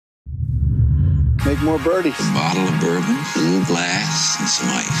make more birdies. A bottle of bourbon, a little glass, and some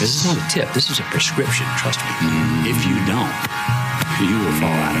ice. This is not a tip. This is a prescription. Trust me. If you don't, you will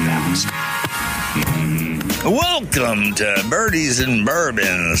fall out of balance. Welcome to Birdies and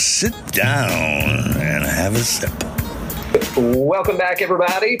Bourbon. Sit down and have a sip. Welcome back,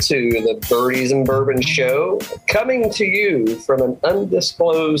 everybody, to the Birdies and Bourbon Show, coming to you from an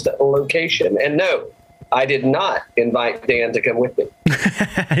undisclosed location. And no, I did not invite Dan to come with me.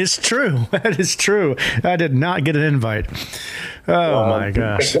 It's true. That is true. I did not get an invite. Oh, my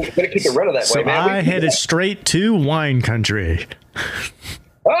gosh. I'm going to keep it running that way, man. I headed straight to wine country.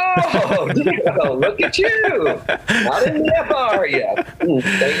 Oh, look at you. Not in the FR yet.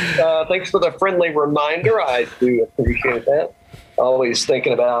 Thanks for the friendly reminder. I do appreciate that. Always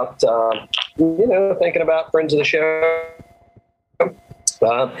thinking about, thinking about friends of the show.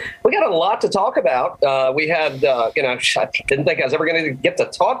 We got a lot to talk about. We had, I didn't think I was ever going to get to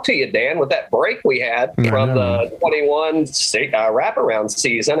talk to you, Dan, with that break we had from the 21 wraparound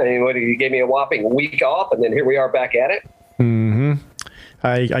season. I mean, you gave me a whopping week off, and then here we are back at it. Mm-hmm.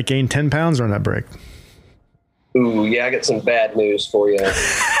 I gained 10 pounds during that break. Ooh, yeah, I got some bad news for you.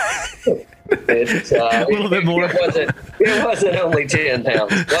 It's a little bit more. It wasn't only 10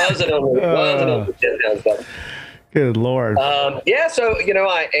 pounds. It wasn't only 10 pounds. But, good Lord. So,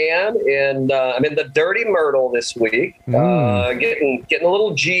 I am, and I'm in the Dirty Myrtle this week, getting a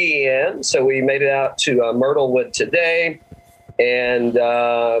little G in. So we made it out to Myrtlewood today, and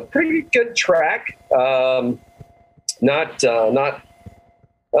pretty good track.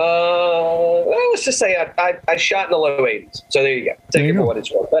 Let's just say I shot in the low 80s. So there you go. Take it for what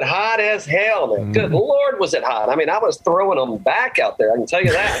it's worth. But hot as hell, man. Good Lord, was it hot. I mean, I was throwing them back out there. I can tell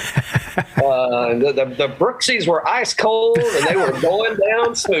you that. The Brooksies were ice cold, and they were going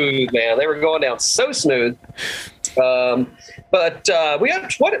down smooth, man. They were going down so smooth. But we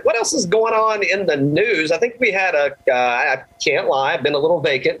have what else is going on in the news? I think we had I can't lie, I've been a little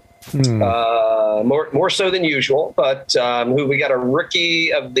vacant. More so than usual, but we got a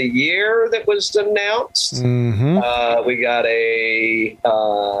Rookie of the Year that was announced. We got a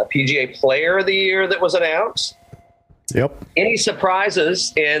PGA Player of the Year that was announced. Yep. Any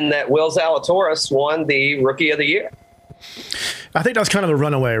surprises in that Will Zalatoris won the Rookie of the Year? I think that was kind of a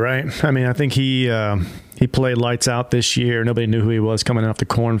runaway, right? I mean, I think he played lights out this year. Nobody knew who he was coming off the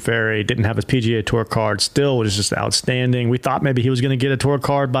Corn Ferry. Didn't have his PGA Tour card. Still was just outstanding. We thought maybe he was going to get a tour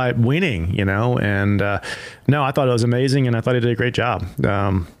card by winning, And no, I thought it was amazing, and I thought he did a great job.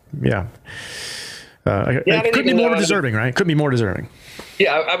 Couldn't be more deserving, right? Couldn't be more deserving.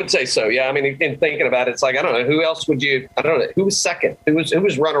 Yeah, I would say so. Yeah, I mean, in thinking about it, it's like, I don't know, who else would you? I don't know who was second. Who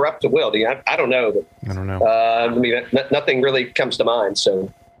was runner up to Will? I don't know. But, I don't know. I mean, nothing really comes to mind.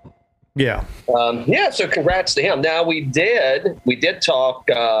 So. Yeah. So congrats to him. Now we did talk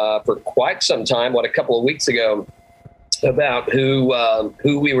for quite some time, a couple of weeks ago, about who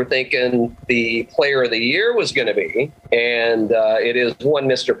we were thinking the Player of the Year was going to be, and it is one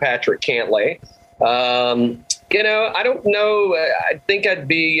Mr. Patrick Cantlay. I don't know. I think I'd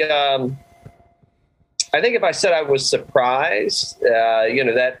be. I think if I said I was surprised,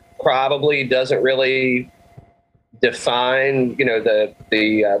 that probably doesn't really define,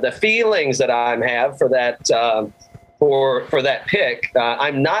 the feelings that I have for that for that pick.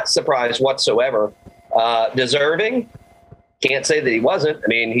 I'm not surprised whatsoever. Deserving. Can't say that he wasn't. I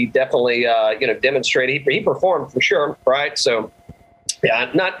mean, he definitely demonstrated he performed for sure, right? So,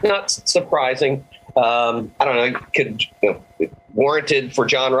 yeah, not surprising. I don't know. Warranted for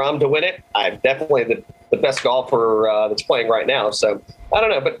Jon Rahm to win it. I'm definitely the best golfer that's playing right now. So I don't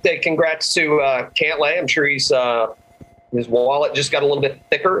know, but congrats to Cantlay. I'm sure his wallet just got a little bit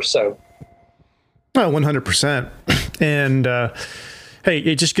thicker. So 100%. And hey,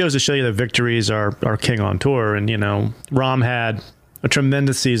 it just goes to show you that victories are king on tour. And Rahm had a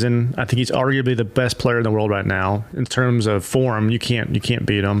tremendous season. I think he's arguably the best player in the world right now in terms of form. You can't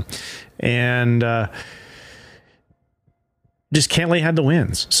beat him. And just Cantlay had the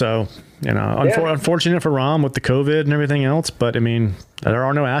wins. So, unfortunate for Rahm with the COVID and everything else. But, I mean, there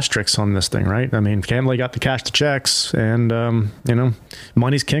are no asterisks on this thing, right? I mean, Cantlay got to cash the checks. And,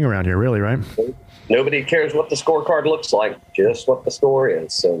 money's king around here, really, right? Nobody cares what the scorecard looks like, just what the score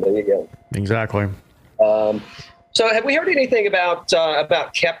is. So there you go. Exactly. So have we heard anything about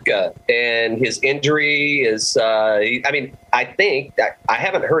Koepka and his injury? I think I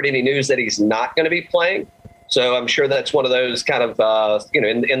haven't heard any news that he's not going to be playing. So I'm sure that's one of those kind of,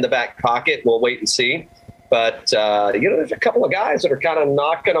 in the back pocket. We'll wait and see. But, there's a couple of guys that are kind of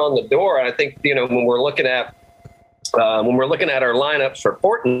knocking on the door. And I think, when we're looking at our lineups for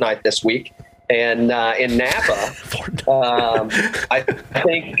Fortnite this week, And in Napa, I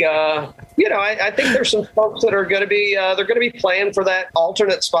think I think there's some folks that are going to be they're going to be playing for that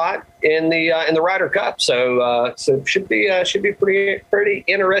alternate spot in the Ryder Cup. So it should be pretty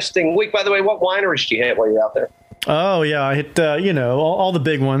interesting week. By the way, what wineries do you have while you're out there? Oh yeah, I hit all the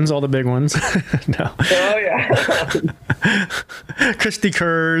big ones, No. Oh yeah. Christy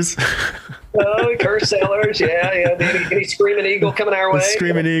Kerr's. Oh, Kerr Cellars, yeah. Any Screaming Eagle coming our way?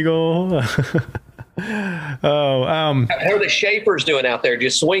 Screaming Eagle. How are the Schaefers doing out there?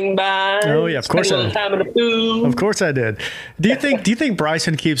 Just swing by? Oh yeah, of course. Spend a little time in the pool. Of course I did. Do you think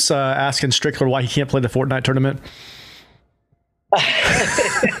Bryson keeps asking Strickler why he can't play the Fortnite tournament?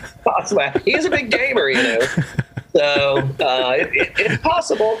 Possibly. He's a big gamer, So it's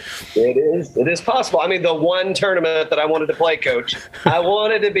possible. It is possible. I mean, the one tournament that I wanted to play, Coach, I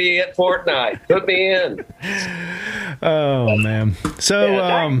wanted to be at Fortnite. Put me in. Oh man. So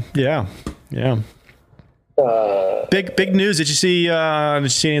yeah. Big news. Did you see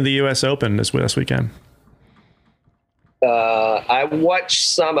any of the U.S. Open this weekend? I watched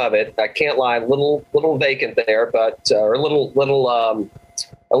some of it. I can't lie, little vacant there, but or a little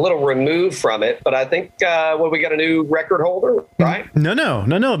removed from it. But I think we got a new record holder, right? No.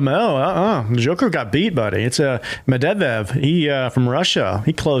 The Joker got beat, buddy. It's Medvedev. He from Russia.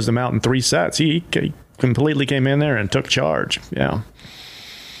 He closed him out in 3 sets. He completely came in there and took charge. Yeah.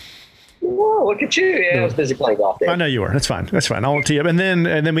 Whoa, look at you! Yeah, I was busy playing golf there. I know you were. That's fine. I'll tee up. And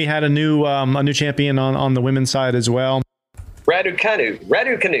then we had a new champion on the women's side as well.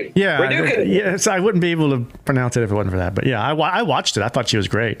 Raducanu. Yeah. Yes, I wouldn't be able to pronounce it if it wasn't for that. But yeah, I watched it. I thought she was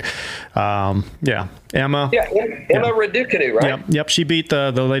great. Emma. Yeah, Emma Raducanu, right? Yep. She beat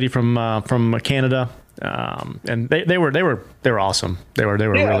the lady from Canada. And they were awesome. They were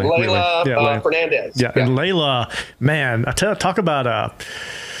really Layla Fernandez. Yeah, and Layla, man, talk about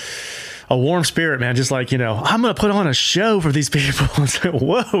a warm spirit, man. Just like, I'm going to put on a show for these people. It's like,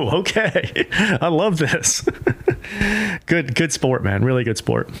 whoa, okay. I love this. Good sport, man. Really good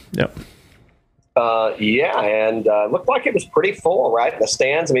sport. Yep. And looked like it was pretty full, right? The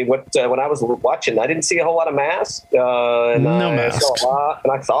stands. I mean, when I was watching, I didn't see a whole lot of masks. No masks.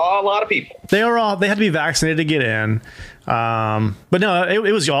 I saw a lot of people. They had to be vaccinated to get in. But no,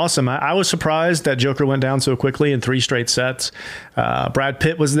 it was awesome. I was surprised that Joker went down so quickly in 3 straight sets. Brad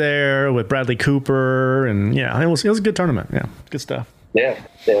Pitt was there with Bradley Cooper, and it was a good tournament. Yeah, good stuff. Yeah,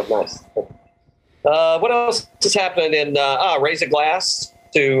 nice. What else is happening in Raise a Glass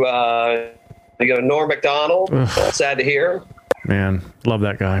to Norm Macdonald? Sad to hear. Man, love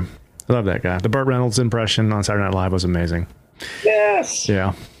that guy. The Burt Reynolds impression on Saturday Night Live was amazing. Yes.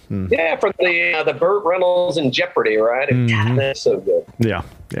 Yeah. Yeah, from the Burt Reynolds in Jeopardy, right? God, that's so good. Yeah.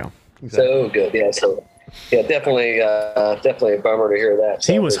 Exactly. So good. Yeah. So definitely a bummer to hear that.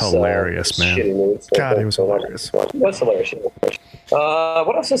 He was hilarious, man. God, he was hilarious. What's hilarious?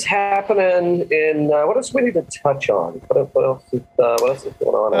 What else is happening in? What else we need to touch on? What else is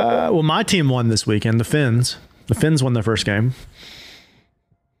going on? Well, my team won this weekend. The Finns. The Finns won their first game.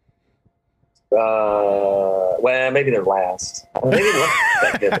 Well, maybe they're last. Maybe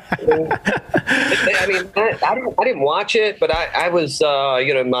that good. I mean, I didn't watch it, but I was,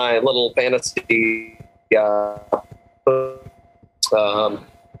 my little fantasy.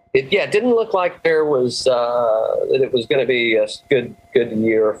 It didn't look like there was that it was going to be a good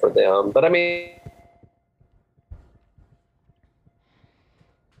year for them. But I mean.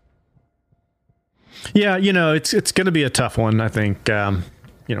 Yeah, it's going to be a tough one, I think.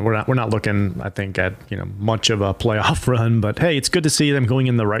 We're not looking, I think, at much of a playoff run, but hey, it's good to see them going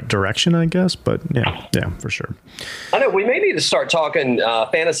in the right direction, I guess. But yeah, for sure. I know we may need to start talking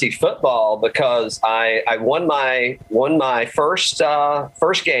fantasy football because I won my first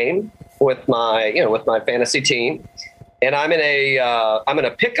game with my fantasy team, and I'm in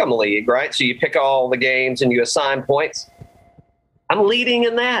a pick'em league, right? So you pick all the games and you assign points. I'm leading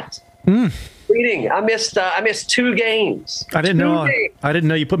in that. I missed 2 games. I didn't know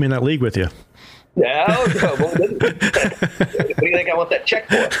you put me in that league with you. No. What do you think I want that check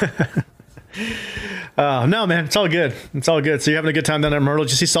for? No, man, it's all good. So you're having a good time down there at Myrtle.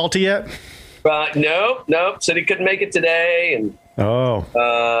 Did you see Salty yet? Nope. Said he couldn't make it today, and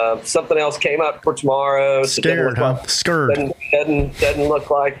something else came up for tomorrow. Scared, huh? Scared. Doesn't look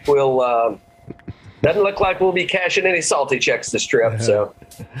like we'll. Doesn't look like we'll be cashing any Salty checks this trip. So,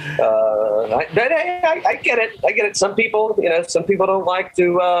 I get it. I get it. Some people, don't like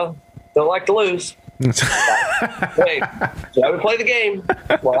to lose. Hey, so I would play the game.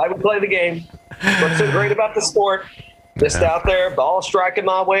 What's so great about the sport? Just out there, ball striking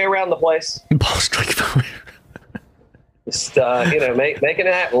my way around the place. Ball striking my way. Just making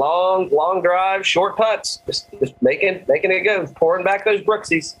that long drive, short putts, just making it go, pouring back those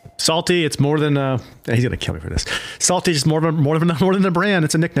Brooksies. Salty, it's more than he's gonna kill me for this. Salty is more than a brand.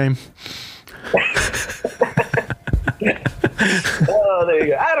 It's a nickname. Oh, there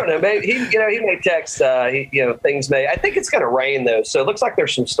you go. I don't know. Maybe he may text. Things may. I think it's going to rain though, so it looks like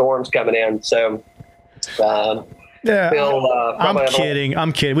there's some storms coming in. So, yeah, I'm kidding.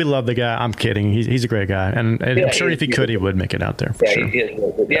 I'm kidding. We love the guy. I'm kidding. He's a great guy, and I'm sure if he could, he would make it out there. For sure.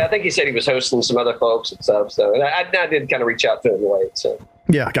 I think he said he was hosting some other folks and stuff. So, and I did kind of reach out to him late. So,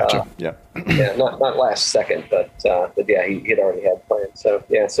 yeah, gotcha. Not last second, but yeah, he'd already had plans. So,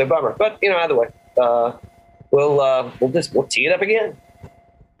 yeah, so bummer. But either way, we'll tee it up again.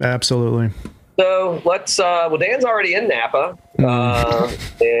 Absolutely. So let's. Dan's already in Napa,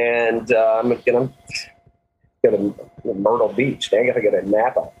 and I'm gonna go to Myrtle Beach. Dan, I gotta go to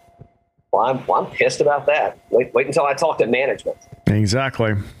Napa. Well, I'm pissed about that. Wait until I talk to management.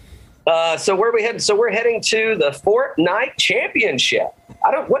 Exactly. So where are we heading? So we're heading to the Fortnite Championship.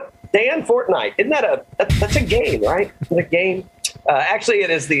 Dan, Fortnite, isn't that that's a game, right? It's a game. Actually, it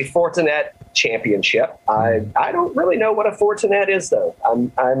is the Fortinet Championship. I don't really know what a Fortinet is, though.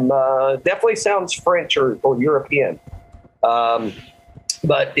 I'm definitely sounds French or European.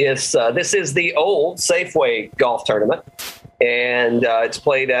 But this is the old Safeway golf tournament, and it's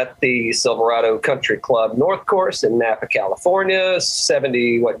played at the Silverado Country Club North Course in Napa, California.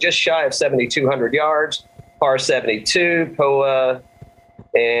 Just shy of 7,200 yards, par 72, POA,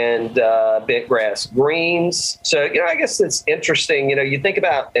 and bent grass greens. So, I guess it's interesting. You think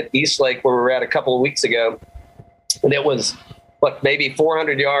about at East Lake where we were at a couple of weeks ago, and it was maybe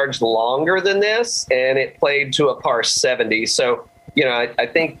 400 yards longer than this, and it played to a par 70. So, I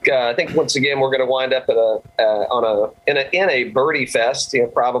think once again we're going to wind up in a birdie fest.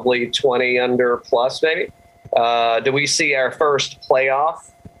 Probably 20 under plus maybe. Do we see our first playoff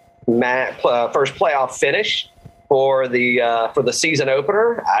finish for the season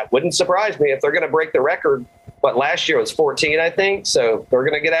opener? It wouldn't surprise me if they're going to break the record. Last year was 14, I think. So they're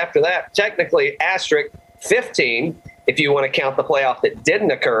going to get after that. Technically, asterisk 15 if you want to count the playoff that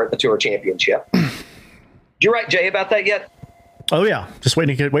didn't occur at the Tour Championship. Did you write Jay about that yet? Oh yeah, just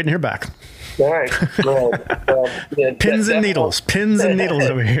waiting to hear back. All right. Pins and needles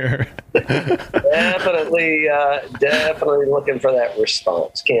over here. Definitely looking for that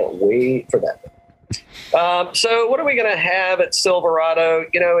response. Can't wait for that. So what are we going to have at Silverado?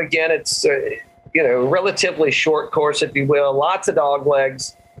 Again, it's relatively short course, if you will. Lots of dog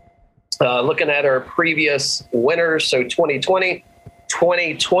legs. Looking at our previous winners, so 2020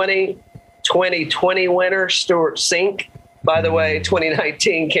 winner Stuart Sink. By the way,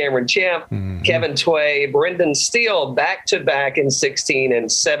 2019 Cameron Champ, Kevin Tway, Brendan Steele, back-to-back in 16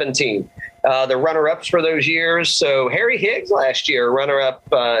 and 17. The runner-ups for those years, so Harry Higgs last year, runner-up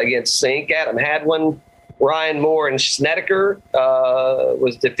against Sink. Adam Hadwin, Ryan Moore, and Snedeker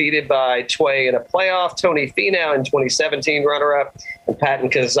was defeated by Tway in a playoff. Tony Finau in 2017 runner-up, and Patton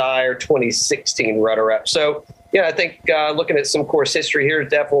Kazire 2016 runner-up. So, I think looking at some course history here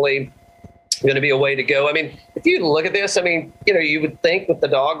is definitely going to be a way to go. I mean, if you look at this, you would think with the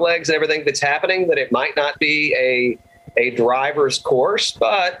dog legs and everything that's happening that it might not be a driver's course,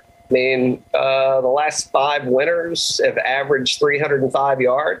 but the last 5 winners have averaged 305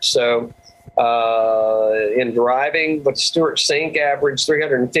 yards. So in driving, but Stuart Sink averaged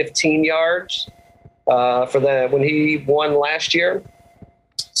 315 yards when he won last year.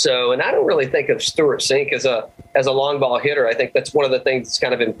 So, and I don't really think of Stuart Sink as a long ball hitter. I think that's one of the things that's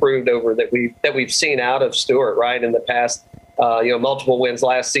kind of improved over that we've seen out of Stuart, right, in the past. Multiple wins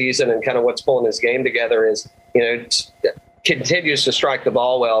last season, and kind of what's pulling his game together is continues to strike the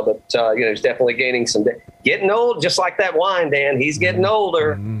ball well, but he's definitely getting old, just like that wine, Dan. He's getting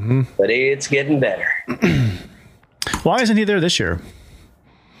older, but it's getting better. Why isn't he there this year?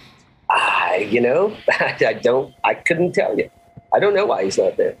 I couldn't tell you. I don't know why he's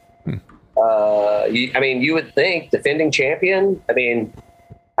not there. You would think defending champion.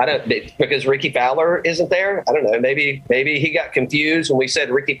 Because Ricky Fowler isn't there. I don't know. Maybe he got confused when we said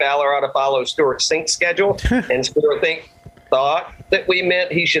Ricky Fowler ought to follow Stuart Sink's schedule, and Stuart Sink thought that we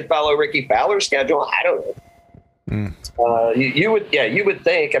meant he should follow Ricky Fowler's schedule. I don't know. You would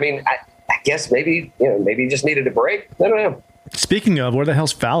think. I guess maybe he just needed a break. I don't know. Speaking of, where the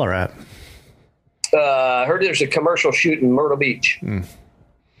hell's Fowler at? I heard there's a commercial shoot in Myrtle Beach.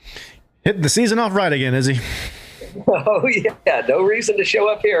 Hitting the season off right again, is he? Oh, yeah. No reason to show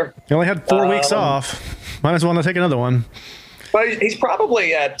up here. He only had 4 weeks off. Might as well not take another one. Well, he's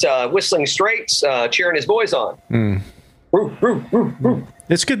probably at Whistling Straits cheering his boys on.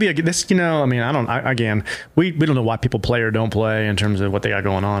 This could be I mean, again, we don't know why people play or don't play in terms of what they got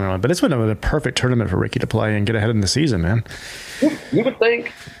going on, but it's been a perfect tournament for Rickie to play and get ahead in the season, man. You would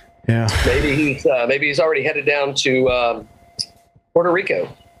think. Yeah. Maybe he's already headed down to Puerto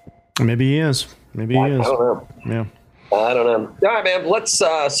Rico. Maybe he is. I don't know. Yeah. I don't know. All right, man. Let's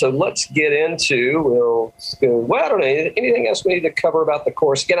get into. I don't know. Anything else we need to cover about the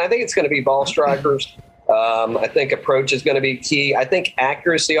course? Again, I think it's going to be ball strikers. I think approach is going to be key. I think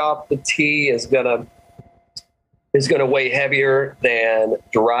accuracy off the tee is going to weigh heavier than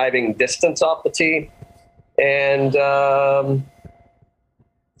driving distance off the tee. And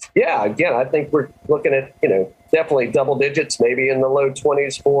again, I think we're looking at definitely double digits, maybe in the low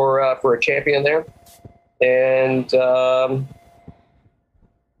 20s for a champion there. And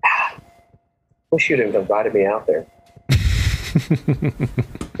wish you'd have invited me out there.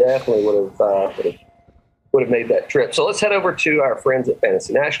 Definitely would have made that trip. So let's head over to our friends at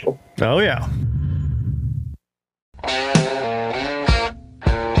Fantasy National. Oh yeah.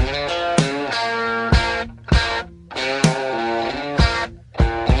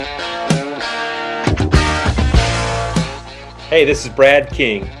 Hey, this is Brad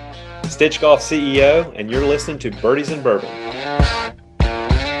King, Stitch Golf CEO, and you're listening to Birdies and Bourbon.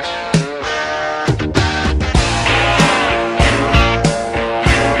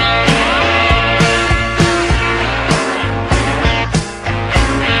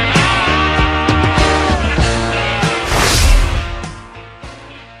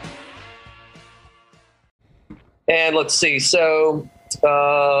 And let's see. So in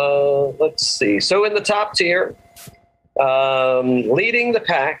the top tier, leading the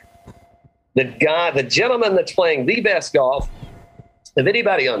pack, the gentleman that's playing the best golf of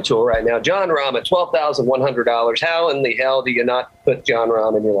anybody on tour right now, Jon Rahm at $12,100. How in the hell do you not put Jon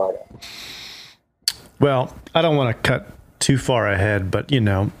Rahm in your lineup? Well, I don't want to cut too far ahead, but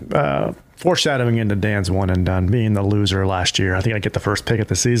foreshadowing into Dan's one and done, being the loser last year, I think I get the first pick of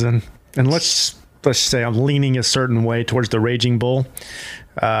the season. And let's say I'm leaning a certain way towards the Raging Bull,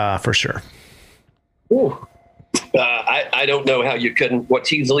 for sure. Ooh. I don't know how you couldn't. What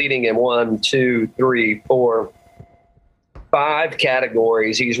he's leading in 1, 2, 3, 4, 5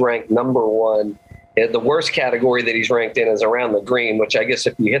 categories. He's ranked number one. And the worst category that he's ranked in is around the green, which I guess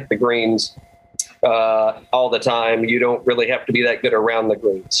if you hit the greens all the time, you don't really have to be that good around the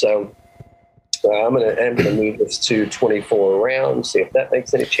green. So I'm gonna move this to 24 rounds. See if that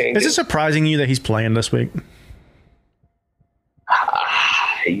makes any changes. Is it surprising you that he's playing this week?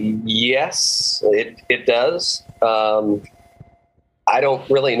 Yes, it does. I don't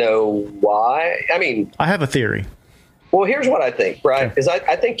really know why. I mean, I have a theory. Well, here's what I think, right? Is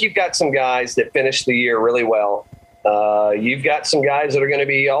I think you've got some guys that finished the year really well. You've got some guys that are going to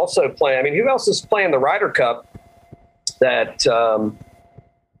be also playing. I mean, who else is playing the Ryder Cup? We'll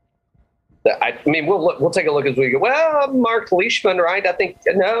take a look as we go. Well, Mark Leishman, right? I think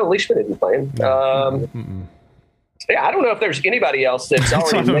no, Leishman isn't playing. Yeah, I don't know if there's anybody else that's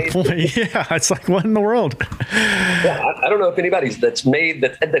already made. Yeah, it's like, what in the world? Yeah, I don't know if anybody's that's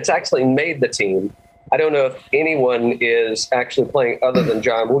actually made the team. I don't know if anyone is actually playing other than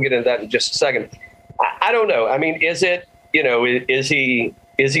John. We'll get into that in just a second. I don't know. I mean, is it, is he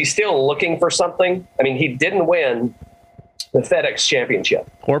still looking for something? I mean, he didn't win the FedEx Championship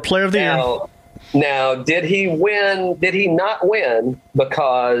or Player of the Year. Now, did he win? Did he not win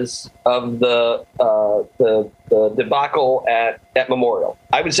because of the debacle at Memorial?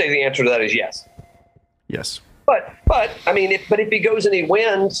 I would say the answer to that is yes. Yes. But I mean, if he goes and he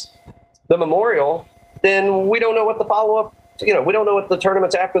wins the Memorial, then we don't know what the follow up. We don't know what the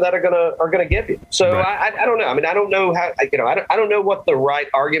tournaments after that are gonna give you. So right. I don't know. I mean, I don't know how. I don't know what the right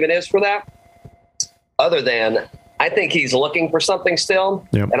argument is for that, other than I think he's looking for something still.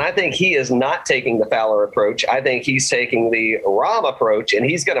 Yep. And I think he is not taking the Fowler approach. I think he's taking the Rahm approach, and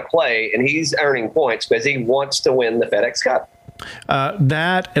he's going to play, and he's earning points because he wants to win the FedEx Cup.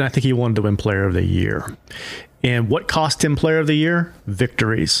 That, and I think he wanted to win Player of the Year. And what cost him Player of the Year?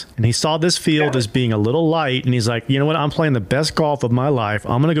 Victories. And he saw this field as being a little light, and he's like, you know what? I'm playing the best golf of my life.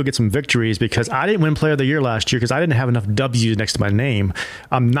 I'm going to go get some victories because I didn't win Player of the Year last year because I didn't have enough W's next to my name.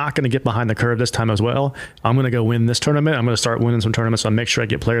 I'm not going to get behind the curve this time as well. I'm going to go win this tournament. I'm going to start winning some tournaments. So I'll make sure I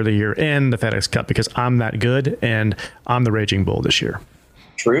get Player of the Year and the FedEx Cup because I'm that good, and I'm the Raging Bull this year.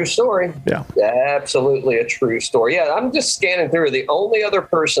 True story. Yeah. Absolutely a true story. Yeah, I'm just scanning through. The only other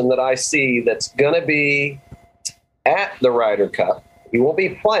person that I see that's going to be at the Ryder Cup, he won't be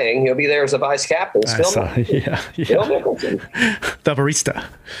playing. He'll be there as a vice captain. Phil Mickelson. The barista.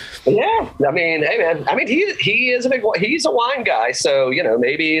 Yeah, I mean, hey man, I mean he's a wine guy, so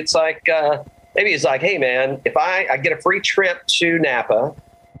maybe it's like maybe he's like, hey man, if I get a free trip to Napa,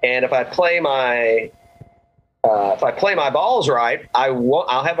 and if I play my balls right,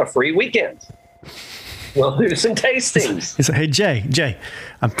 I'll have a free weekend. We'll do some tastings. He said, hey, Jay,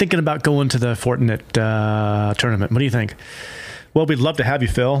 I'm thinking about going to the Fortinet tournament. What do you think? Well, we'd love to have you,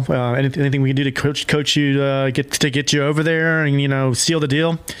 Phil. Anything we can do to coach you, get you over there and, seal the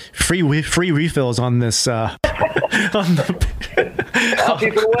deal? Free refills on this. On the I'll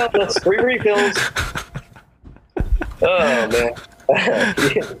keep it wellness. Free refills. Oh, man.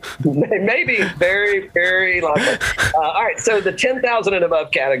 Maybe very, very likely. All right, so the 10,000 and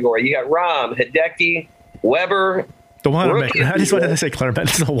above category, you got Rahm, Hideki, Weber. The Wanamaker. I just wanted to say Claremont.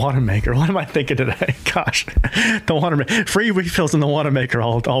 It's the Wanamaker. What am I thinking today? Gosh, the Wanamaker. Free refills in the Wanamaker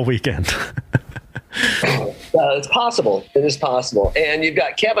all weekend. It's possible. It is possible. And you've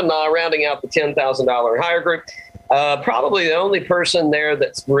got Kevin Na rounding out the $10,000 and higher group. Probably the only person there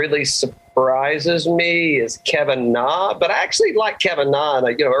that's really surprises me is Kevin Na. But I actually like Kevin Na.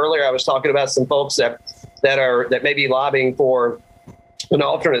 And earlier I was talking about some folks that may be lobbying for an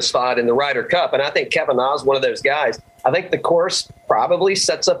alternate spot in the Ryder Cup, and I think Kevin Na is one of those guys. I think the course probably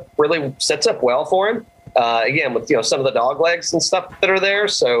sets up well for him. Again, with some of the dog legs and stuff that are there.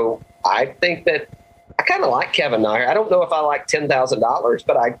 So I think that I kind of like Kevin Na. I don't know if I like $10,000,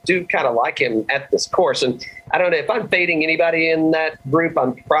 but I do kind of like him at this course. And I don't know if I'm fading anybody in that group.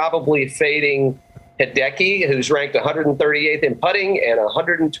 I'm probably fading Hideki, who's ranked 138th in putting and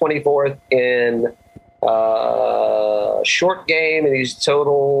 124th in short game, and he's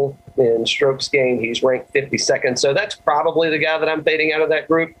total in strokes gained. He's ranked 52nd. So that's probably the guy that I'm fading out of that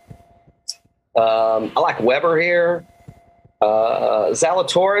group. I like Weber here.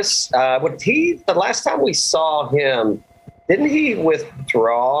 Zalatoris, the last time we saw him, didn't he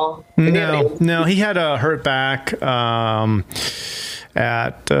withdraw? No, he had a hurt back at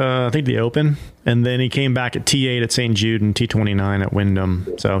I think the Open, and then he came back at T8 at St. Jude and T29 at Wyndham.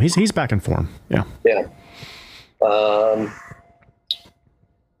 So he's back in form. Yeah. Yeah.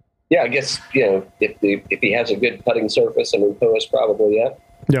 I guess if he has a good putting surface, Poa's probably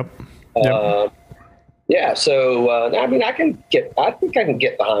Yep. Yeah. So I think I can get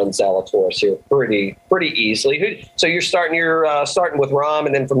behind Zalatoris here pretty easily. So you're starting with Rahm,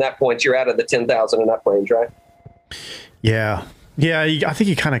 and then from that point you're out of the 10,000 and up range, right? Yeah. Yeah, I think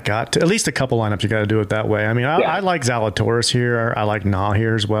you kind of got to, at least a couple lineups you got to do it that way. I mean, I like Zalatoris here. I like Na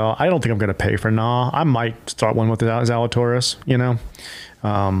here as well. I don't think I'm going to pay for Na. I might start one with Zalatoris, Yeah.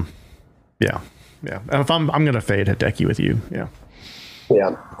 And if I'm going to fade Hideki with you. Yeah.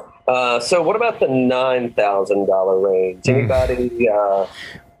 Yeah. So what about the $9,000 range? Anybody?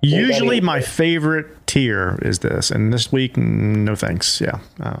 Usually my favorite tier is this, and this week, no thanks. Yeah,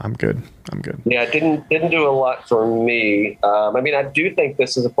 I'm good. Yeah, it didn't do a lot for me. I do think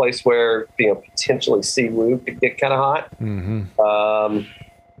this is a place where potentially Siwoo could get kind of hot. Mm-hmm.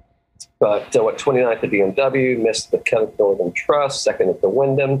 But 29th at BMW, missed the Kenneth Northern Trust, second at the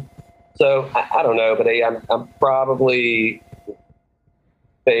Wyndham. So I don't know, but I'm probably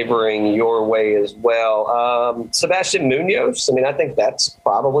favoring your way as well. Sebastian Munoz. I think that's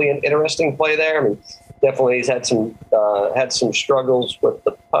probably an interesting play there. Definitely he's had some struggles with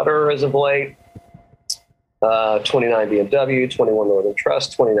the putter as of late. 29 BMW, 21 Northern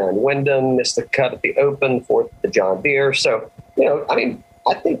Trust, 29 Wyndham, missed the cut at the Open, 4th at the John Deere. So, I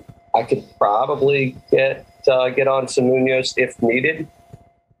think I could probably get on some Munoz if needed.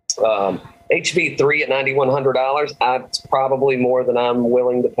 HV3 at $9,100. That's probably more than I'm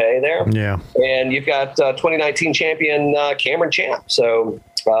willing to pay there. Yeah. And you've got 2019 champion Cameron Champ. So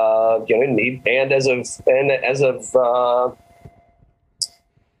and as of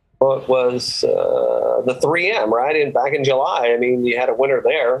what was the 3M, right? And back in July, you had a winner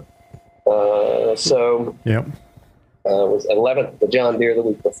there. Yep. Was 11th the John Deere the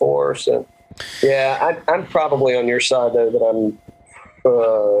week before. So yeah, I'm probably on your side though. That I'm.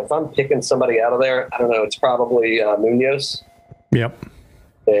 If I'm picking somebody out of there, I don't know. It's probably Munoz. Yep.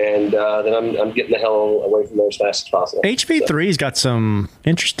 And then I'm getting the hell away from there as fast as possible. HV3's got some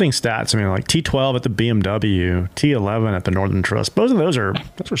interesting stats. Like T12 at the BMW, T11 at the Northern Trust. Both of those are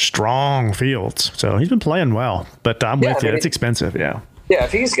strong fields. So he's been playing well. But I'm with you. It's expensive. Yeah. Yeah,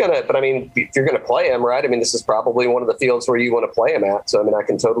 if he's gonna, but if you're gonna play him, right? This is probably one of the fields where you want to play him at. So I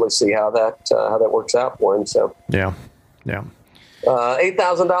can totally see how that works out for him. So yeah.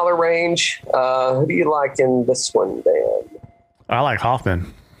 $8,000 range. Who do you like in this one, Dan? I like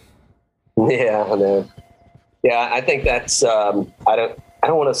Hoffman. Yeah, I know. Yeah, I think that's. I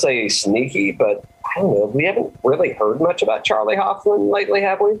don't want to say sneaky, but I don't know. We haven't really heard much about Charlie Hoffman lately,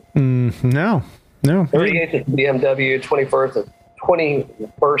 have we? No. 38th at BMW, 21st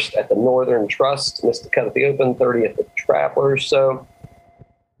 21st at the Northern Trust, missed the cut at the Open, 30th at the Travelers. So,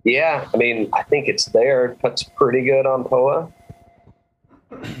 yeah, I mean, I think it's there. Puts pretty good on POA.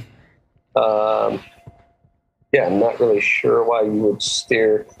 Yeah, I'm not really sure why you would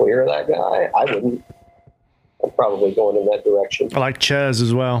steer clear of that guy. I wouldn't. I'm probably going in that direction. I like Ches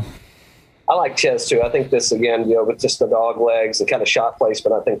as well. I like Ches too. I think this, again, with just the dog legs and kind of shot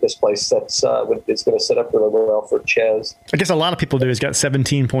placement, I think this place is going to set up really well for Ches. I guess a lot of people do. He's got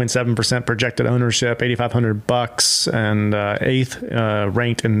 17.7% projected ownership, $8,500, and eighth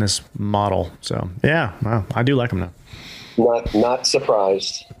ranked in this model. So yeah, well, I do like him now. Not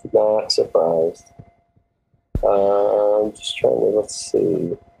surprised. Not surprised. I'm just trying to let's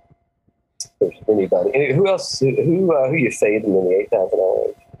see. If there's anybody? Who else? Who you fading in the 8,000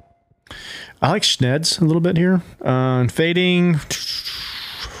 range? I like Schneds a little bit here. And fading,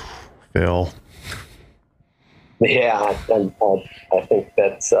 Phil. Yeah, I think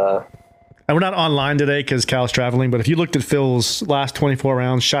that's. And we're not online today because Cal's traveling, but if you looked at Phil's last 24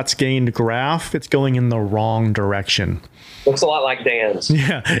 rounds shots gained graph, it's going in the wrong direction. Looks a lot like Dan's.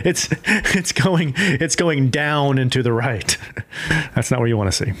 Yeah, it's going down and to the right. That's not where you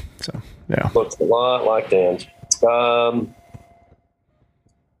want to see. So yeah, looks a lot like Dan's.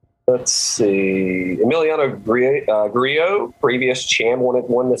 Let's see. Emiliano Grillo, previous champ,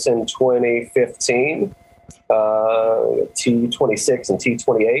 won this in 2015. T26 and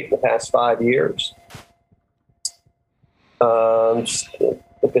T28 in the past 5 years. Just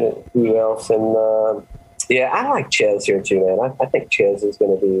looking at who else. And yeah, I like Ches here too, man. I think Ches is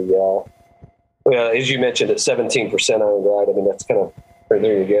going to be, well, as you mentioned, at 17% owned, right? I mean, that's kind of,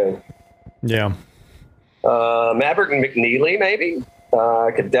 there you go. Yeah. Maverick McNeely, maybe.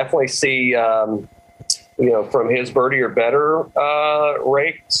 I could definitely see, from his birdie or better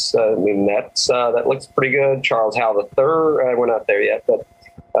rates. I mean, that looks pretty good. Charles Howell III, we're not there yet, but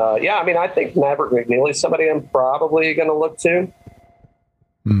yeah, I mean, I think Maverick McNeely is somebody I'm probably going to look to.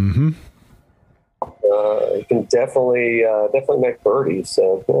 Mm-hmm. He can definitely make birdies.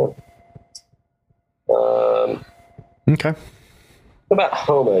 So, yeah. Okay. What about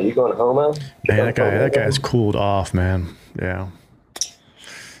Homa? You going Homa? Man, that guy's cooled off, man. Yeah.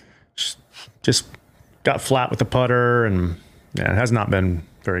 Just got flat with the putter, and yeah, it has not been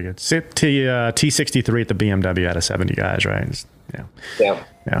very good. T63 at the BMW out of 70 guys, right? Yeah.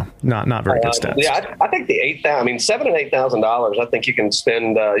 Not very good stats. Yeah, I think the $8,000. I mean, $7,000 and $8,000. I think you can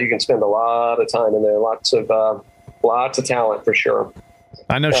spend a lot of time in there. Lots of talent for sure.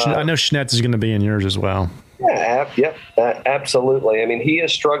 I know Schnetz is going to be in yours as well. Yeah, absolutely. I mean, he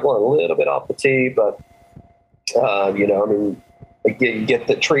is struggling a little bit off the tee, but I mean. You get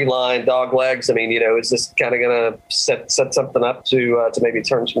the tree line, dog legs. I mean, is this kind of going to set something up to maybe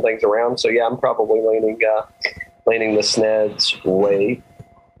turn some things around? So yeah, I'm probably leaning the Sneds way.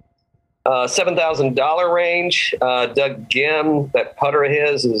 $7,000 range. Doug Gim, that putter of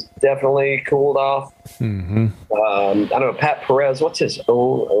his is definitely cooled off. Mm-hmm. I don't know, Pat Perez. What's his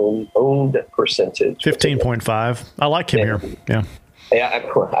owned percentage? 15.5. I like him here. Yeah. Yeah,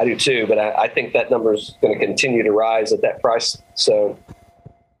 I do too, but I think that number is going to continue to rise at that price. So,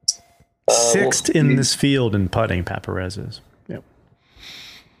 sixth in this field in putting, Pat Perez is. Yep.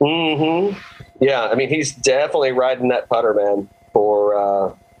 Mm-hmm. Yeah, I mean, he's definitely riding that putter, man,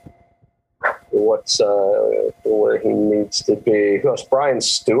 for where he needs to be. Who else? Brian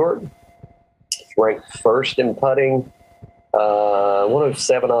Stewart, ranked first in putting.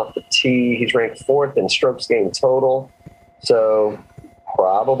 107 off the tee. He's ranked fourth in strokes gained total. So.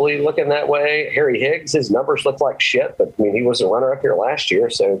 Probably looking that way. Harry Higgs, his numbers look like shit, but I mean, he was a runner-up here last year,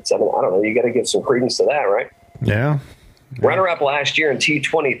 so I don't know. You got to give some credence to that, right? Yeah. Runner-up last year in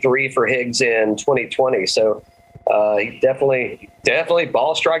T23 for Higgs in 2020, so he definitely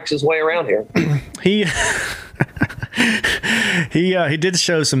ball strikes his way around here. He did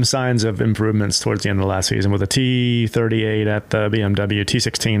show some signs of improvements towards the end of the last season with a T38 at the BMW,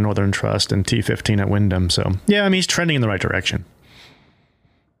 T16 Northern Trust, and T15 at Wyndham. So yeah, I mean, he's trending in the right direction.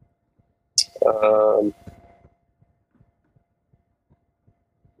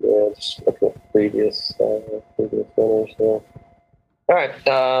 Yeah, just looking at previous winners here. All right,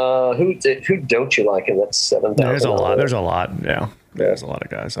 who don't you like in that $7,000? There's a lot. Yeah, there's a lot of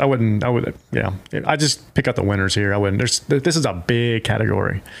guys. I would. Yeah, I just pick out the winners here. I wouldn't. This is a big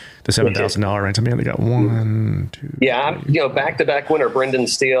category. The $7,000 range. I mean, they got 1, 2. Yeah, I'm back-to-back winner Brendan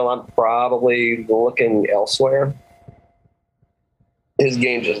Steele. I'm probably looking elsewhere. His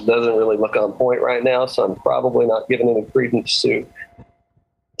game just doesn't really look on point right now, so I'm probably not giving any credence to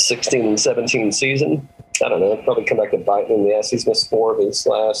 16 and 17 season. I don't know. He'll probably come back to bite him in the ass. He's missed 4 of his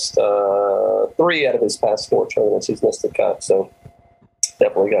last 3 out of his past 4 tournaments. He's missed the cut. So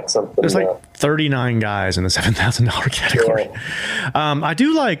definitely got something. There's like 39 guys in the $7,000 category. I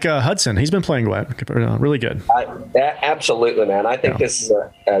do like Hudson. He's been playing really good. Absolutely, man. I think this is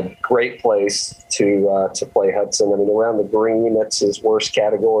a great place to play Hudson. I mean, around the green, that's his worst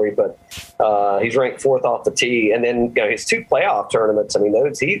category, but he's ranked 4th off the tee. And then his 2 playoff tournaments. I mean,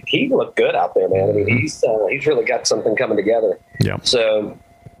 those he looked good out there, man. I mean, he's really got something coming together. Yeah. So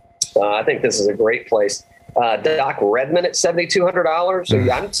I think this is a great place. Doc Redman at $7,200.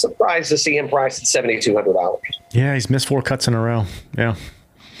 I'm surprised to see him priced at $7,200. Yeah, he's missed 4 cuts in a row. Yeah.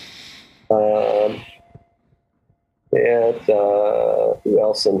 Who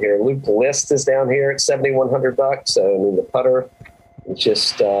else in here? Luke List is down here at $7,100. So I mean, the putter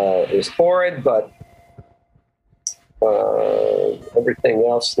is horrid, but everything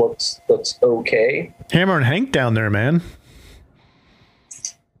else looks okay. Hammer and Hank down there, man.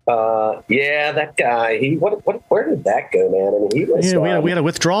 Yeah, that guy. Where did that go, man? I mean, he was. Yeah, we had a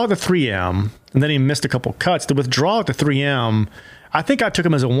withdrawal at the 3M, and then he missed a couple cuts. The withdrawal at the 3M, I think I took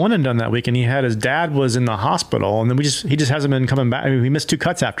him as a one and done that week, and he had his dad was in the hospital, and then he just hasn't been coming back. I mean, he missed 2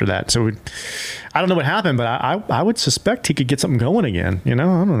 cuts after that, so I don't know what happened, but I would suspect he could get something going again. I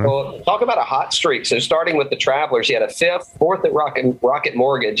don't know. Well, talk about a hot streak. So starting with the Travelers, he had a 5th, 4th at Rocket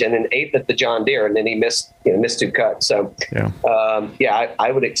Mortgage, and an 8th at the John Deere, and then he missed 2 cuts. So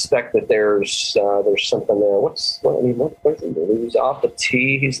I would expect that there's something there. What did he lose off the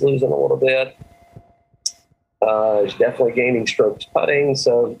tee? He's losing a little bit. He's definitely gaining strokes putting.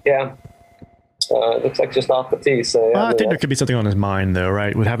 So, it looks like just off the tee. So I think there could be something on his mind, though,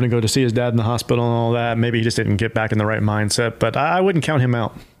 right? With having to go to see his dad in the hospital and all that. Maybe he just didn't get back in the right mindset. But I wouldn't count him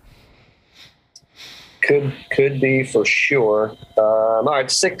out. Could be for sure. All right,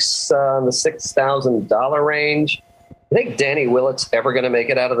 the $6,000 range. I think Danny Willett's ever going to make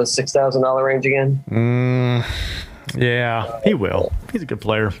it out of the $6,000 range again. Yeah, he will. He's a good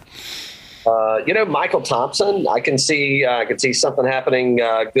player. Michael Thompson, I can see something happening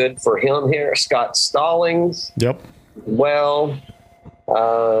good for him here. Scott Stallings. Yep. Well,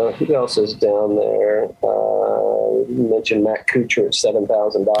 who else is down there? You mentioned Matt Kuchar at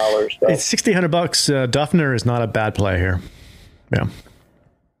 $7,000. It's $6,100. Duffner is not a bad play here. Yeah.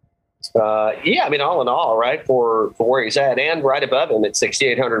 I mean, all in all, right, for where he's at, and right above him at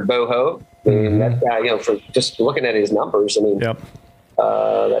 6,800, Bo Hope. I mean, that guy, for just looking at his numbers, I mean, yep.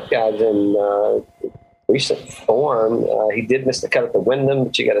 That guy's in recent form. He did miss the cut at the Wyndham,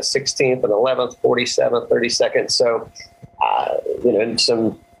 but you got a 16th and 11th, 47th, 32nd. So, in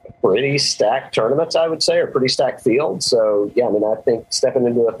some pretty stacked tournaments, I would say, or pretty stacked fields. So, I mean, I think stepping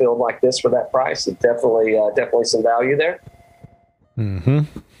into a field like this for that price is definitely some value there. Mm-hmm.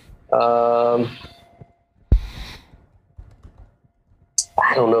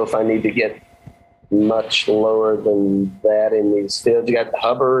 I don't know if I need to get much lower than that in these fields. You got the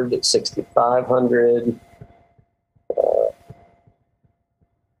Hubbard at 6,500.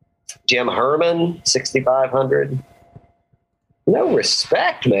 Jim Herman, 6,500. No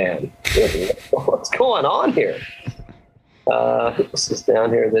respect, man. What's going on here? This is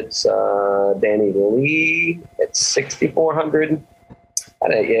down here. That's Danny Lee at 6,400. I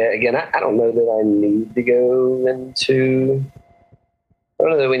don't know that I need to go into. I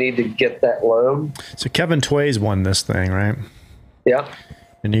don't know that we need to get that low. So Kevin Tway's won this thing, right? Yeah.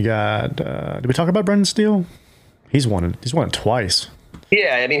 And you got. Did we talk about Brendan Steele? He's won it. He's won it twice.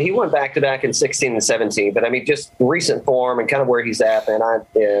 Yeah, I mean, he went back to back in 16 and 17, but I mean, just recent form and kind of where he's at, and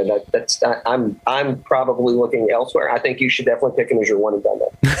I'm probably looking elsewhere. I think you should definitely pick him as your one and done.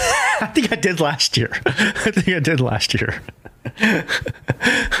 I think I did last year.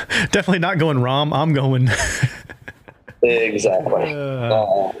 Definitely not going Rahm. I'm going. Exactly.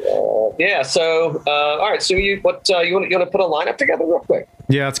 Yeah. So, all right. So you want to put a lineup together real quick?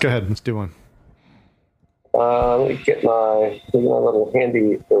 Yeah, let's go ahead. Let's do one. Let me get my little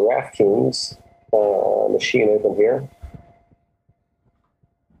handy DraftKings machine open here.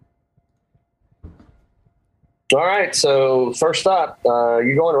 All right. So first up,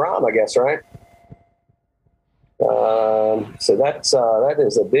 you're going Rahm, I guess, right? So that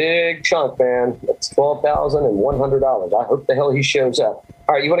is a big chunk, man. That's $12,100. I hope the hell he shows up.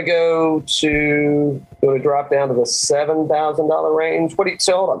 All right, you want to drop down to the $7,000 range? Hold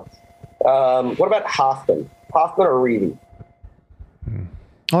on. What about Hoffman or Reedy?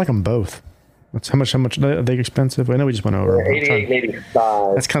 I like them both. How much are they expensive? I know we just went over 88, maybe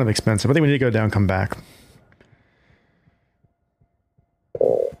 5. That's kind of expensive. I think we need to go down, come back.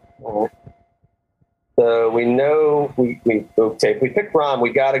 So we know if we pick Rahm,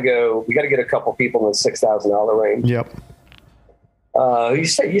 we got to get a couple people in the $6,000 range. Yep. You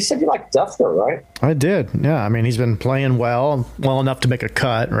said you like Duffner, right? I did. Yeah. I mean, he's been playing well enough to make a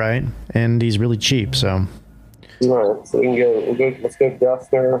cut, right? And he's really cheap, so. All right. So we can go. Let's go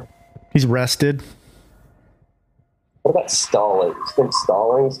Duffner. He's rested. What about Stallings? You think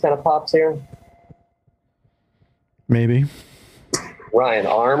Stallings kind of pops here? Maybe. Ryan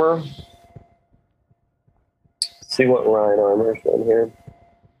Armour. See what Ryan Armour's done here.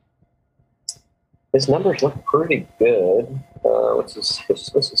 His numbers look pretty good. What's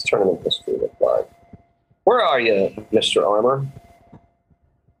his tournament history look like? Where are you, Mr. Armour?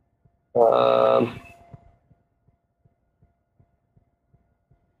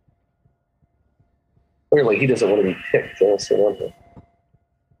 Clearly, he doesn't want to be picked. That's the number.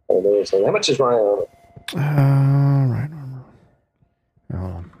 How much is Ryan Armour? Ryan Armour.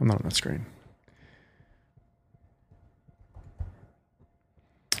 Hold on. I'm not on that screen.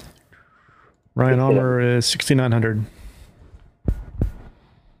 Ryan Armour is 6,900.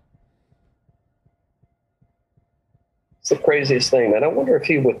 It's the craziest thing, man. I wonder if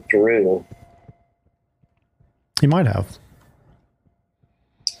he withdrew. He might have.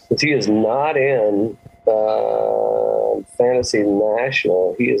 Because he is not in Fantasy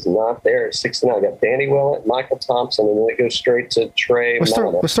National. He is not there at 69. I got Danny Willett, Michael Thompson, and then it goes straight to Trey. Let's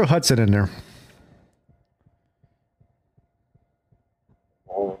throw Hudson in there.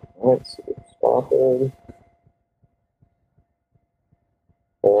 Let's swap in.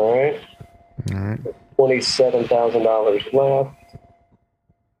 All right. $27,000 left.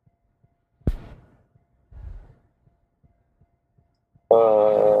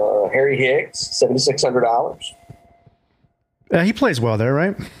 Harry Higgs, $7,600. He plays well there,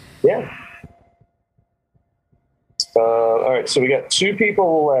 right? Yeah. All right, so we got two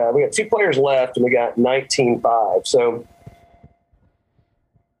people. We got two players left, and we got 19.5. So,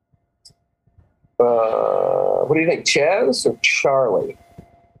 what do you think, Chaz or Charlie?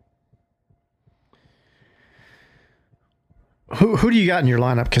 Who do you got in your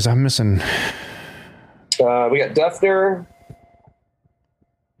lineup? Because I'm missing. We got Duffner,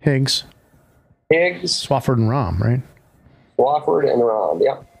 Higgs, Swafford, and Rahm, right? Swafford and Rahm.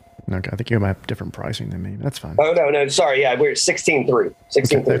 Yep. Okay, I think you might have different pricing than me. That's fine. Oh no, sorry. Yeah, we're at 16.3.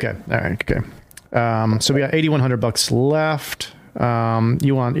 16.3. Okay. All right. Okay. So we got $8,100 left.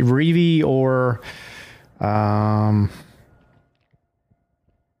 You want Reavie or? I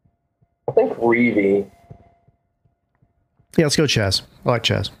think Reavie. Yeah, let's go Chaz. I like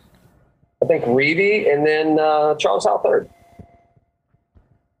Chaz. I think Reavie and then Charles Howell third.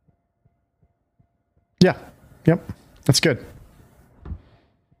 Yeah. Yep. That's good.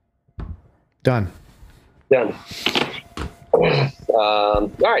 Done. All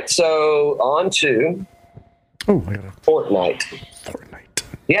right. So on to I got a Fortnite.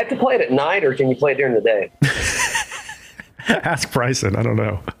 You have to play it at night, or can you play it during the day? Ask Bryson. I don't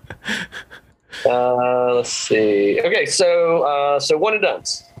know. Let's see. Okay, so one and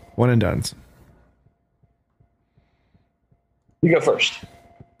dones. One and dones. You go first.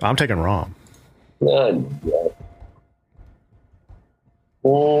 I'm taking Rahm. Now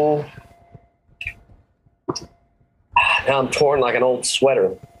I'm torn like an old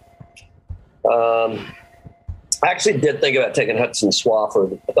sweater. I actually did think about taking Hudson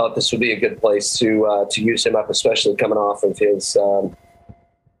Swafford. I thought this would be a good place to use him up, especially coming off of his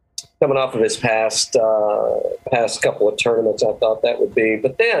past couple of tournaments. I thought that would be,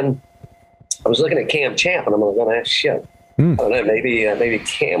 but then I was looking at Cam Champ, and I'm going, shit. I don't know. Maybe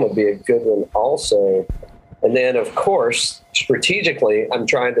Cam would be a good one also. And then, of course, strategically, I'm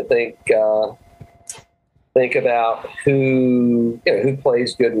trying to think about who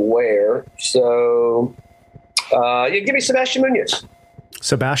plays good where. So, give me Sebastian Munoz.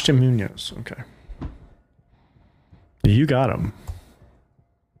 Sebastian Munoz. Okay. You got him.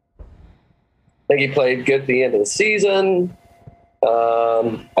 I think he played good at the end of the season.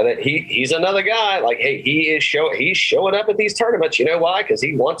 I think he's another guy. Like, hey, he's showing up at these tournaments. You know why? Because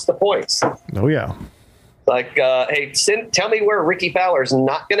he wants the points. Oh yeah. Like, hey, tell me where Ricky Fowler's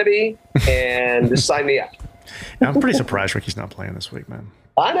not going to be, and just sign me up. I'm pretty surprised Ricky's not playing this week, man.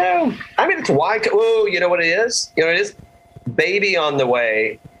 I know. I mean, it's why. Oh, you know what it is? You know what it is? Baby on the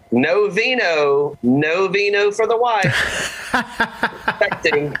way. No vino for the wife.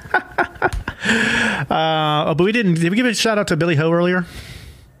 Expecting. But we didn't. Did we give a shout out to Billy Ho earlier?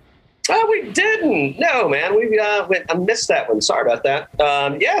 Oh, we didn't. No, man. I missed that one. Sorry about that.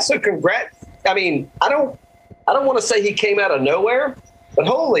 Yeah. So congrats. I mean, I don't want to say he came out of nowhere, but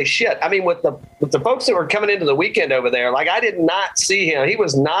holy shit! I mean, with the folks that were coming into the weekend over there, like I did not see him. He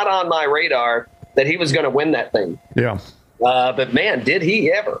was not on my radar that he was going to win that thing. Yeah. But man, did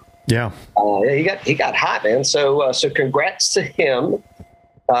he ever? Yeah. He got hot, man. So congrats to him.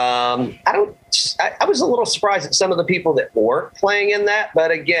 I was a little surprised at some of the people that weren't playing in that,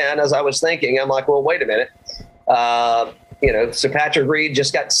 but again, as I was thinking, I'm like, well, wait a minute. So Patrick Reed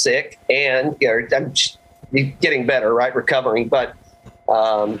just got sick, and I'm getting better, right, recovering. But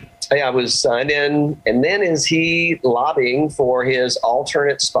I was in, and then is he lobbying for his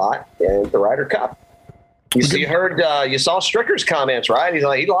alternate spot in the Ryder Cup? You saw Stricker's comments, right? He's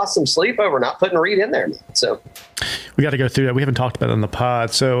like, he lost some sleep over not putting Reed in there. So we got to go through that. We haven't talked about it on the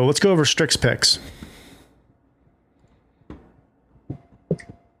pod. So let's go over Strick's picks. You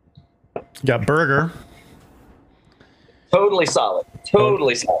got Berger. Totally solid.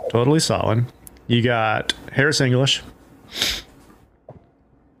 Totally solid. You got Harris English.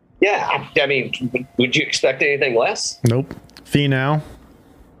 Yeah. I mean, would you expect anything less? Nope. Finau.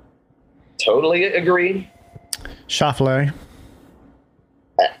 Totally agree. Schauffele.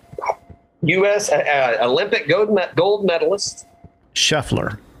 U.S. Olympic gold medalist.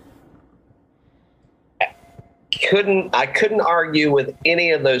 Scheffler. I couldn't argue with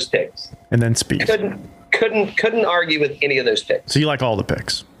any of those picks. And then Spieth. Couldn't argue with any of those picks. So you like all the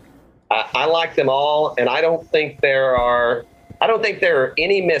picks? I like them all, and I don't think there are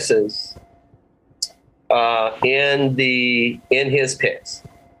any misses in his picks.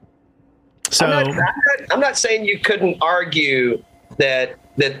 So I'm not saying you couldn't argue that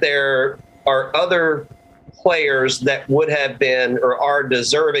there are other players that would have been or are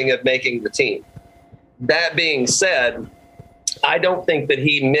deserving of making the team. That being said, I don't think that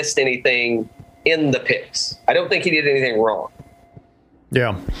he missed anything in the picks. I don't think he did anything wrong.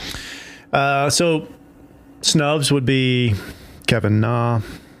 Yeah. So snubs would be Kevin Na,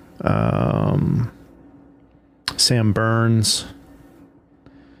 Sam Burns,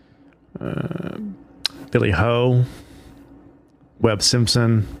 Billy Ho, Webb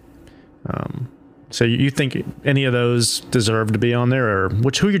Simpson. So you think any of those deserve to be on there, or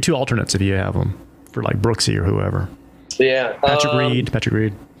who are your two alternates if you have them for like Brooksy or whoever? Yeah, Patrick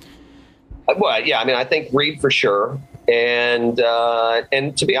Reed. Well, yeah, I mean, I think Reed for sure, and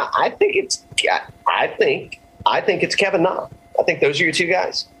to be honest, I think it's Kevin Na. I think those are your two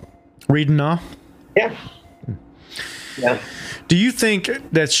guys. Reed and Na. Yeah. Yeah. Do you think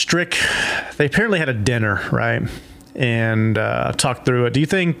that Strick? They apparently had a dinner, right? And talked through it. Do you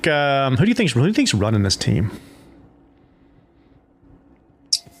think who do you think's running this team?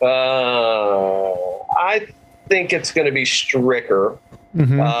 I think it's going to be Stricker.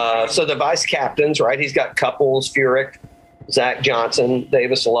 Mm-hmm. So the vice captains, right? He's got Couples, Furyk, Zach Johnson,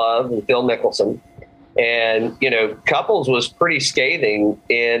 Davis Love, and Phil Mickelson. And Couples was pretty scathing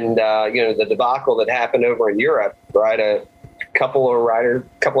in the debacle that happened over in Europe, right? A couple of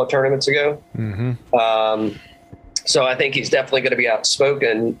tournaments ago. Mm-hmm. So I think he's definitely going to be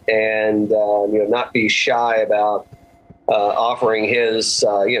outspoken and not be shy about offering his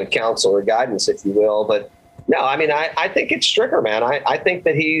counsel or guidance, if you will. But no, I mean, I think it's Stricker, man. I think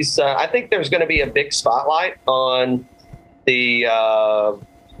that he's. I think there's going to be a big spotlight on the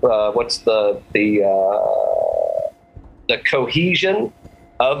the cohesion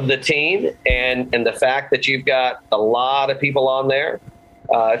of the team and the fact that you've got a lot of people on there.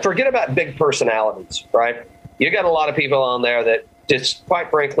 Forget about big personalities, right? You got a lot of people on there that just,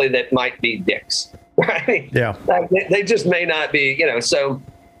 quite frankly, that might be dicks, right? Yeah. They just may not be, So,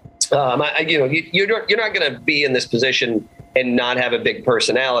 you're not going to be in this position and not have a big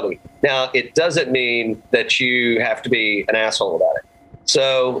personality. Now, it doesn't mean that you have to be an asshole about it.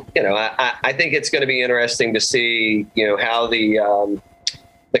 So, I think it's going to be interesting to see, how the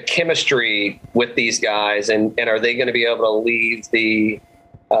chemistry with these guys and are they going to be able to leave the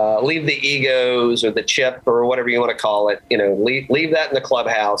egos or the chip or whatever you want to call it, leave that in the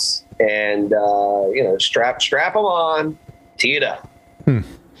clubhouse and, strap them on, tee it up.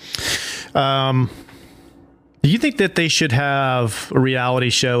 Do you think that they should have a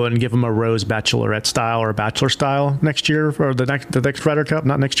reality show and give them a Rose Bachelorette style or a Bachelor style next year for the next Ryder Cup?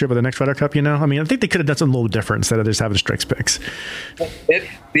 Not next year, but the next Ryder Cup, I mean, I think they could have done something a little different instead of just having Strick's picks.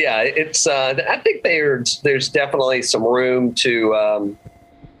 It's I think there's definitely some room to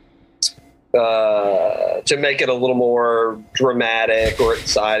make it a little more dramatic or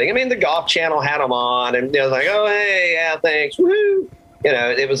exciting. I mean, the Golf Channel had them on and it was like, oh, hey, yeah, thanks. Woohoo.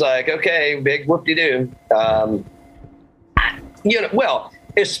 It was like, okay, big whoop-de-doo. Well,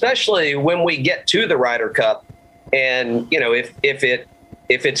 especially when we get to the Ryder Cup and, if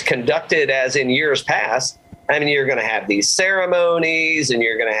it's conducted as in years past, I mean, you're going to have these ceremonies and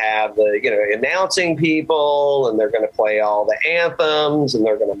you're going to have the, announcing people and they're going to play all the anthems and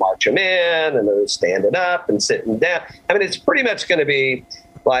they're going to march them in and they're standing up and sitting down. I mean, it's pretty much going to be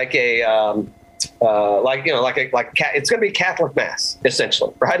like a it's going to be Catholic mass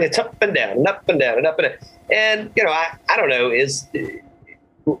essentially, right? It's up and down and up and down and up and down. And I don't know, is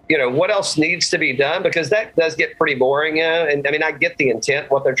what else needs to be done, because that does get pretty boring. And I mean, I get the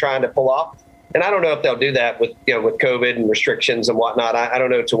intent, what they're trying to pull off, and I don't know if they'll do that with with COVID and restrictions and whatnot. I don't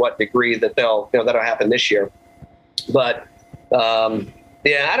know to what degree that that'll happen this year, but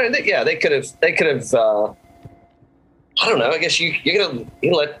I don't think. Yeah, they could have. I don't know. I guess you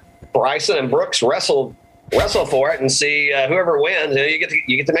let Bryson and Brooks wrestle for it and see whoever wins.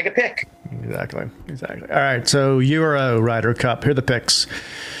 You get to make a pick. Exactly. All right. So Euro Ryder Cup. Here are the picks.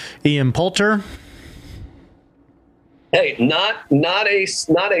 Ian Poulter. Hey, not a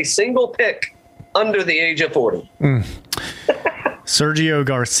single pick under the age of 40. Sergio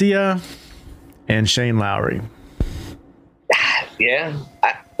Garcia and Shane Lowry. Yeah.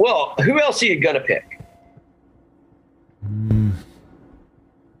 Well, who else are you gonna pick?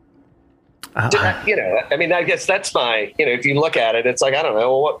 I mean, I guess that's my. If you look at it, it's like I don't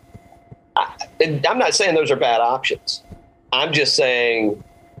know I'm not saying those are bad options. I'm just saying,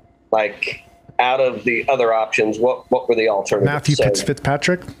 like, out of the other options, what were the alternatives? Matthew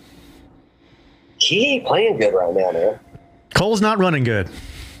Fitzpatrick. He ain't playing good right now, man. Cole's not running good.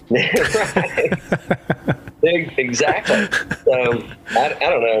 Right. Exactly. So I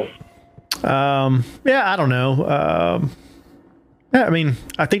don't know. I don't know. I mean,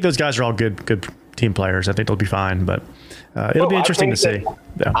 I think those guys are all good team players. I think they'll be fine, but it'll be interesting to see.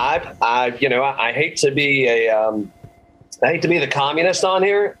 Yeah. I hate to be the communist on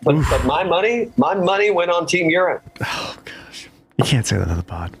here, but my money went on Team Europe. Oh gosh, you can't say that on the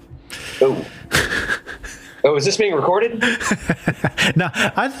pod. Oh, is this being recorded? No,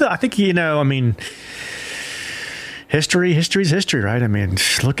 I think I mean, history's history, right? I mean,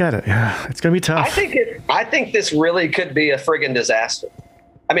 look at it. Yeah, it's gonna be tough. I think this really could be a friggin' disaster.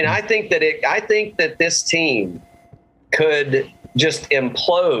 I mean, I think that this team could just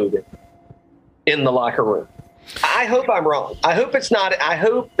implode in the locker room. I hope I'm wrong. I hope it's not. I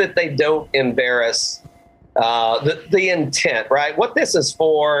hope that they don't embarrass the intent, right? What this is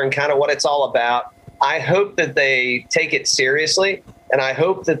for and kind of what it's all about. I hope that they take it seriously, and I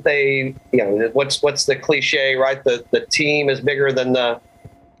hope that they, what's the cliche, right? The team is bigger than the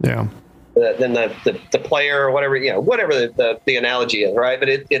player, or whatever, whatever the analogy is, right? But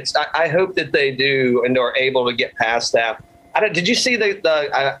I hope that they do and are able to get past that. Did you see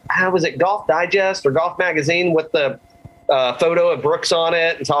how was it, Golf Digest or Golf Magazine with the photo of Brooks on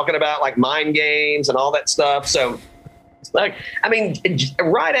it and talking about like mind games and all that stuff? So, like, I mean,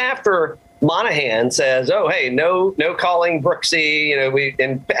 right after Monahan says, "Oh, hey, no calling Brooksy,"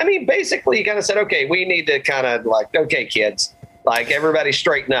 basically he kind of said, "Okay, we need to kind of like, okay, kids, like everybody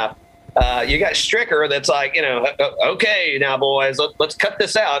straighten up." You got Stricker that's like, okay, now boys, let's cut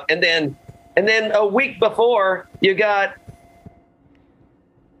this out, and then a week before you got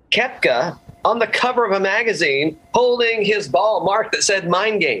Koepka on the cover of a magazine holding his ball marked that said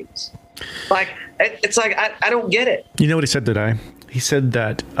 "mind games." Like, it's like I don't get it. You know what he said today? He said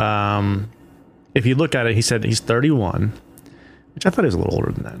that if you look at it, he said he's 31, which I thought he was a little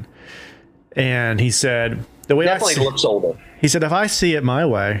older than that. And he said the way definitely looks older. He said, if I see it my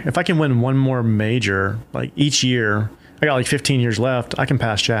way, if I can win one more major like each year, I got like 15 years left, I can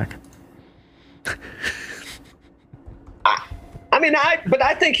pass Jack. But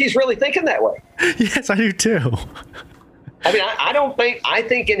I think he's really thinking that way. Yes, I do too. I mean, I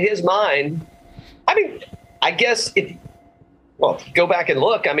think in his mind, I mean, I guess go back and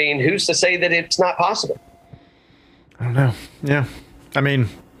look. I mean, who's to say that it's not possible? I don't know. Yeah. I mean,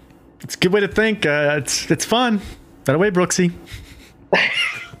 it's a good way to think. It's fun. That away, Brooksy.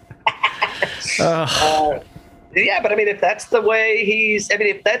 Yeah, but I mean, if that's the way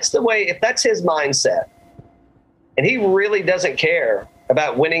if that's his mindset, and he really doesn't care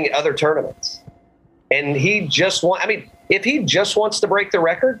about winning other tournaments, and if he just wants to break the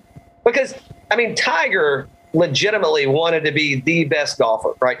record, because I mean, Tiger legitimately wanted to be the best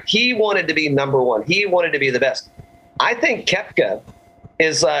golfer, right? He wanted to be number one. He wanted to be the best. I think Koepka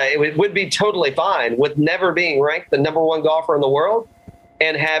would be totally fine with never being ranked the number one golfer in the world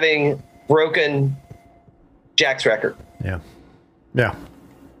and having broken Jack's record. Yeah.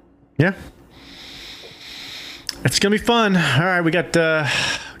 It's going to be fun. All right, we got a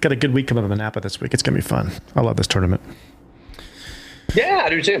good week coming up in Napa this week. It's going to be fun. I love this tournament. Yeah, I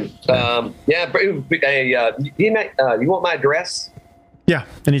do too. You want my address? Yeah,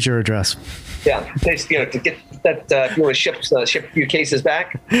 I need your address. Yeah, to get that. If you want to ship a few cases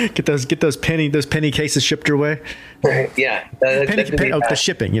back, get those penny cases shipped your way. Yeah, the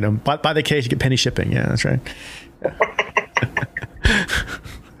shipping. Buy the case, you get penny shipping. Yeah, that's right.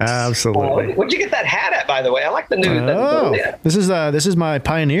 Absolutely. Where'd you get that hat at, by the way? I like the new. This is my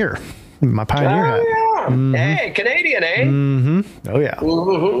Pioneer. My Pioneer hat. Yeah. Mm-hmm. Hey, Canadian, eh? Mm-hmm. Oh yeah.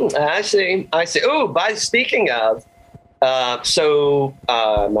 Mm-hmm. I see. Oh, speaking of, my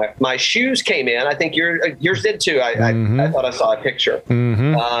shoes came in. I think yours did too. I thought I saw a picture.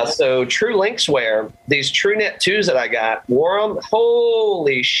 Mm-hmm. So True Links wear, these True Knit 2s that I got, wore them.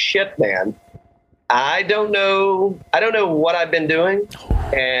 Holy shit, man. I don't know what I've been doing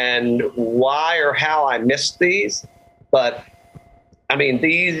and why or how I missed these, but I mean, I'm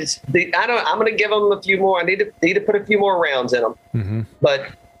going to give them a few more. I need to put a few more rounds in them. Mm-hmm. But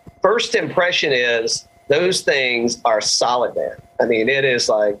first impression is those things are solid, man. I mean, it is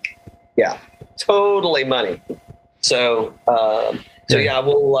like, yeah, totally money. So,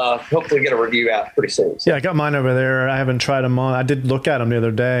 we'll hopefully get a review out pretty soon. So. Yeah, I got mine over there. I haven't tried them on. I did look at them the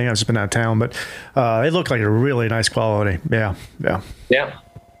other day. I've just been out of town, but they look like a really nice quality. Yeah. Yeah. Yeah.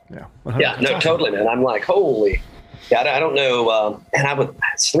 No, totally, man. I'm like, holy. Yeah, I don't know. And I would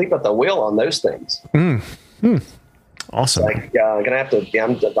sleep at the wheel on those things. Awesome. Like, I'm gonna have to. Yeah,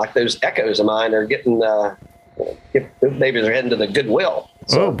 I'm like those Echoes of mine are getting. Maybe they're heading to the Goodwill.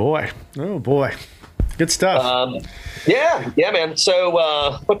 So. Oh boy. Good stuff. Yeah, man. So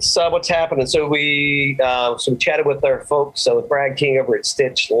what's happening? So we chatted with our folks. So with Brad King over at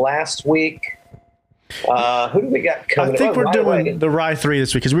Stitch last week. Who do we got coming? I think we're doing the Rye 3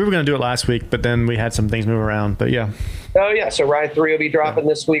 this week because we were going to do it last week, but then we had some things move around. But yeah. Oh yeah, so Rye 3 will be dropping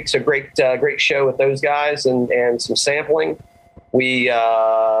this week. So great show with those guys and some sampling. We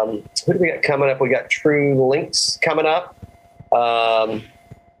who do we got coming up? We got True Links coming up.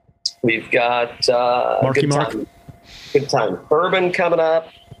 We've got Good Time Bourbon coming up.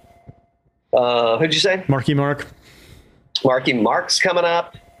 Who'd you say? Marky Mark's coming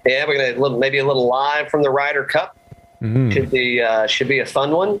up. Yeah, we're gonna maybe a little live from the Ryder Cup. Mm-hmm. Should be a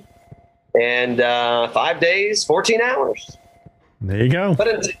fun one. And 5 days, 14 hours. There you go.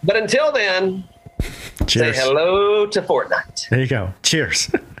 But until then, cheers. Say hello to Fortnite. There you go.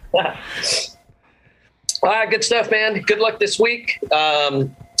 Cheers. All right, good stuff, man. Good luck this week.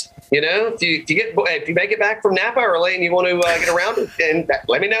 If you make it back from Napa early and you want to get around it, and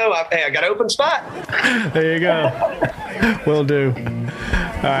let me know. I got an open spot. There you go. Will do.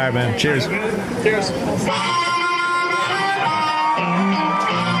 All right, man. Cheers. Cheers.